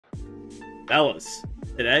fellas,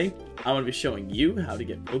 today I'm going to be showing you how to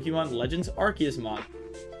get Pokemon Legends Arceus Mods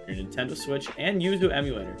for your Nintendo Switch and Yuzu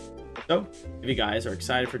emulator. So, if you guys are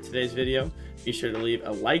excited for today's video, be sure to leave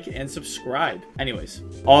a like and subscribe. Anyways,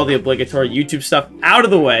 all the obligatory YouTube stuff out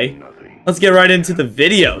of the way, let's get right into the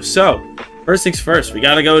video. So, first things first, we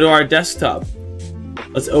got to go to our desktop.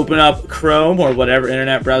 Let's open up Chrome or whatever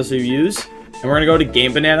internet browser you use. And we're going to go to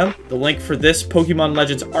Game Banana. The link for this Pokemon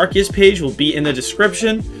Legends Arceus page will be in the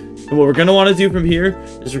description. And what we're going to want to do from here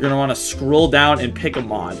is we're going to want to scroll down and pick a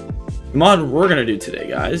mod. The mod we're going to do today,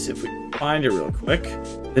 guys, if we can find it real quick,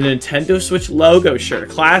 the Nintendo Switch logo shirt.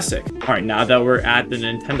 Classic. Alright, now that we're at the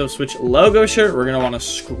Nintendo Switch logo shirt, we're going to want to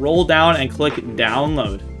scroll down and click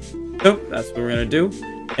download. So, that's what we're going to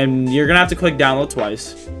do. And you're going to have to click download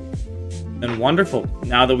twice. And wonderful.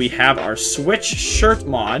 Now that we have our Switch shirt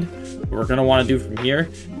mod, what we're going to want to do from here,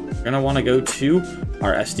 we're going to want to go to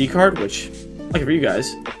our SD card, which, lucky for you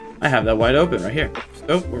guys, I have that wide open right here.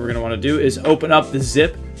 So what we're going to want to do is open up the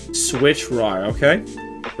zip Switch RAR, okay?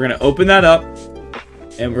 We're going to open that up,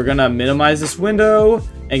 and we're going to minimize this window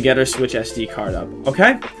and get our Switch SD card up,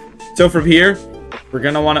 okay? So from here, we're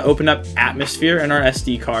going to want to open up Atmosphere in our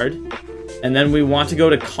SD card, and then we want to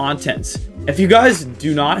go to Contents. If you guys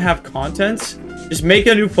do not have Contents, just make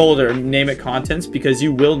a new folder and name it Contents, because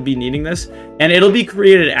you will be needing this, and it'll be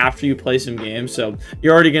created after you play some games, so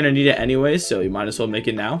you're already going to need it anyways, so you might as well make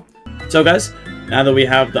it now. So guys, now that we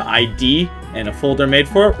have the ID and a folder made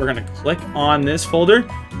for it, we're going to click on this folder,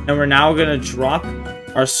 and we're now going to drop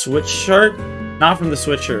our Switch shirt, not from the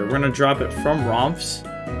Switch shirt, we're going to drop it from Romps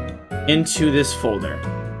into this folder.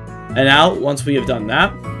 And now, once we have done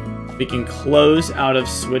that, we can close out of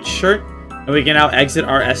Switch shirt, and we can now exit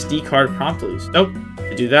our SD card promptly. So,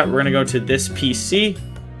 to do that, we're going to go to this PC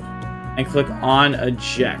and click on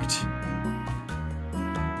eject.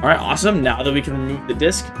 Alright, awesome. Now that we can remove the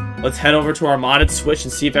disc, let's head over to our modded Switch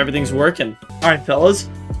and see if everything's working. Alright, fellas,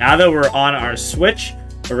 now that we're on our Switch,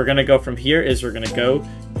 where we're going to go from here is we're going to go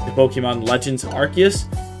to Pokemon Legends Arceus.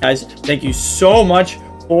 Guys, thank you so much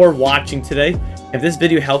for watching today. If this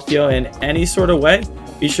video helped you in any sort of way,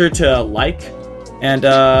 be sure to like and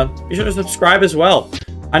be sure to subscribe as well.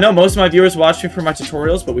 I know most of my viewers watch me for my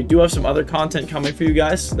tutorials, but we do have some other content coming for you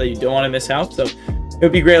guys that you don't want to miss out, so it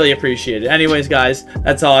would be greatly appreciated. Anyways, guys,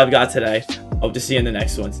 that's all I've got today. Hope to see you in the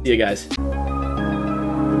next one. See you guys.